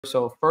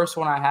So first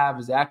one I have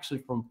is actually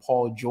from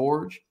Paul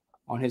George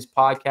on his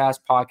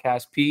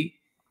Podcast P.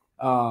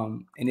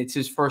 And it's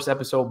his first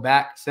episode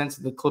back since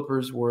the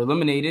Clippers were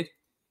eliminated.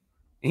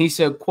 And he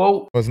said,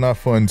 quote, "It's not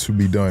fun to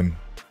be done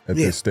at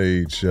this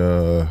stage.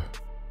 Because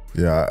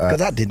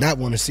I did not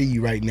want to see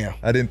you right now.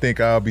 I didn't think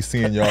I'll be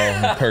seeing y'all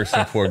in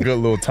person for a good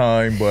little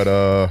time,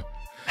 but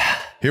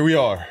here we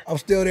are. I'm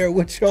still there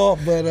with y'all,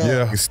 but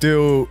it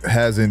still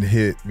hasn't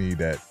hit me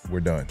that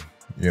we're done.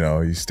 You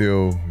know, you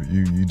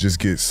just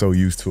get so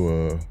used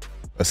to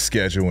a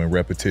schedule and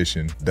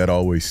repetition that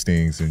always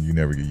stings, and you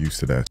never get used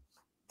to that."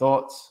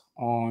 Thoughts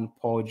on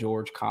Paul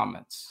George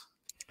comments?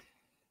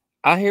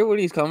 I hear what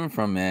he's coming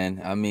from,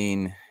 man. I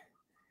mean,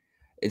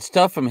 it's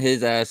tough from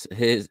his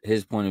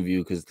point of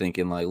view, because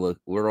thinking like, look,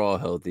 we're all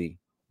healthy.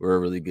 We're a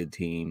really good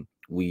team.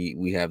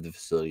 We have the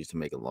facilities to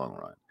make a long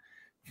run.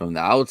 From the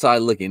outside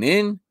looking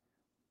in,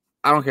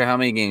 I don't care how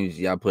many games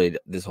y'all played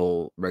this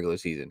whole regular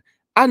season.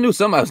 I knew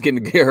somebody was going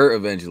to get hurt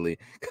eventually,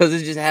 because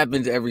it just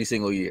happens every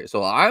single year.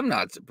 So I'm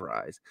not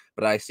surprised,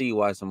 but I see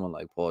why someone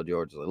like Paul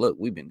George is like, look,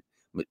 we've been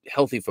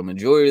healthy for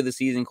majority of the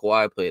season.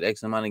 Kawhi played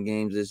X amount of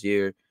games this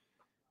year.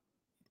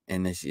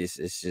 And it's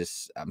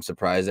just, I'm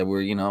surprised that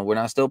we're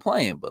not still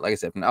playing. But like I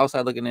said, from the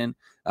outside looking in,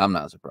 I'm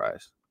not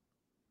surprised.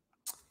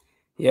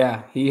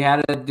 Yeah, he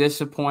had a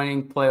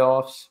disappointing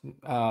playoffs.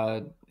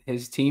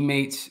 His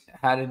teammates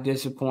had a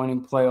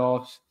disappointing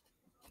playoffs.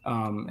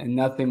 And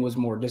nothing was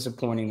more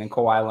disappointing than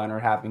Kawhi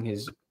Leonard having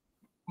his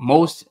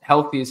most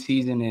healthiest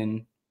season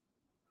in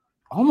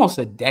almost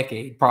a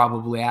decade,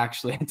 probably,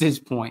 actually, at this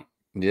point.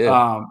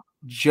 Yeah.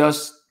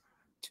 Just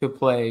to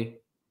play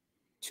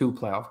 2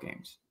 playoff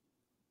games.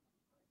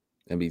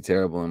 And be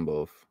terrible in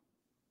both.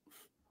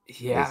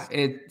 Yeah,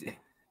 it's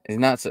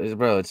not so,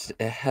 bro. It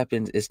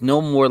happens. It's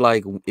no more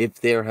like if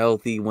they're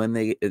healthy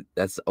when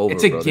that's over.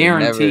 It's a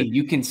guarantee.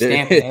 You can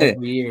stamp it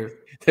every year.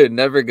 They're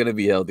never gonna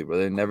be healthy, bro.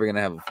 They're never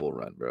gonna have a full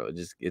run, bro.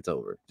 It's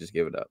over. Just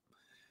give it up.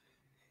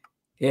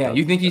 Yeah,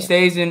 you think he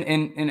stays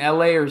in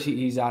LA, or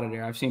he's out of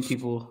there? I've seen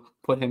people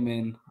put him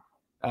in.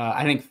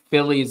 I think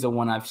Philly is the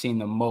one I've seen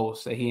the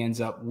most, that he ends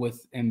up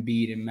with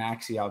Embiid and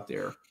Maxey out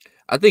there.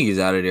 I think he's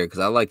out of there because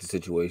I like the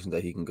situations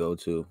that he can go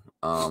to.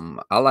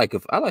 I like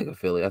a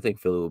Philly. I think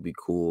Philly would be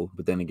cool,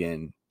 but then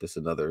again, this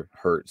another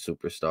hurt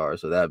superstar,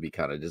 so that'd be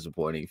kind of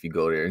disappointing if you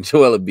go there and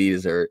Joel Embiid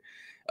is hurt.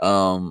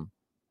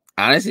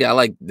 Honestly, I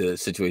like the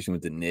situation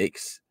with the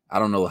Knicks. I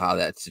don't know how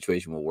that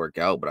situation will work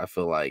out, but I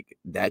feel like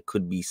that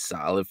could be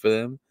solid for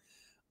them.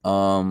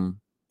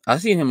 I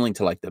see him linked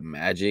to like the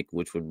Magic,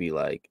 which would be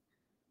like,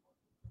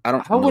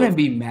 I wouldn't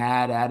be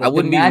mad at it.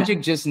 The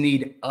Magic just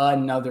need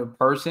another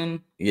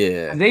person.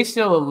 Yeah. They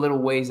still a little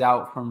ways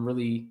out from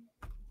really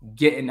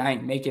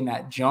making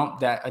that jump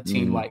that a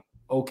team like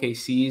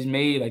OKC's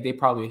made. Like, they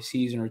probably a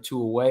season or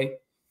 2 away.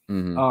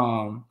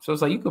 So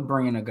it's like you could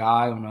bring in a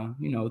guy on a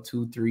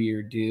 2-3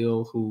 year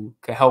deal who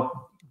could help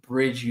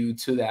bridge you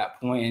to that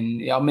point,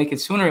 and y'all make it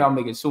sooner.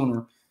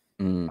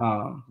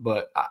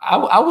 But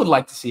I would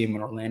like to see him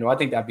in Orlando. I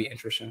think that'd be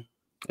interesting.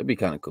 It'd be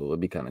kind of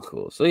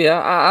cool. So yeah,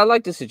 I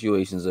like the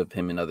situations of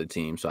him and other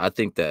teams. So I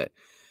think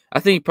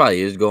he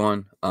probably is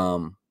going.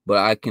 But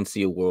I can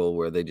see a world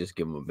where they just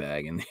give him a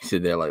bag and they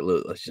sit there like,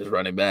 look, let's just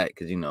run it back,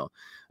 because they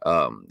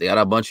got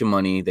a bunch of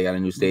money. They got a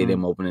new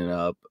stadium opening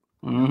up.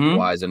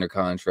 Kawhi's under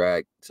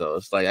contract, so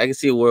it's like I can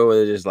see a world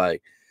where they're just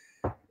like,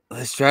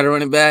 let's try to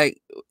run it back.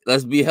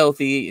 Let's be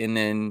healthy, and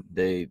then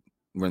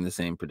we're in the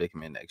same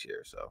predicament next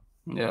year. So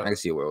yeah, I can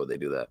see a world where they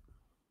do that.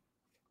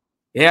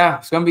 Yeah,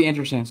 it's going to be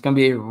interesting. It's going to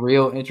be a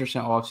real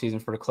interesting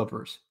offseason for the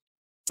Clippers.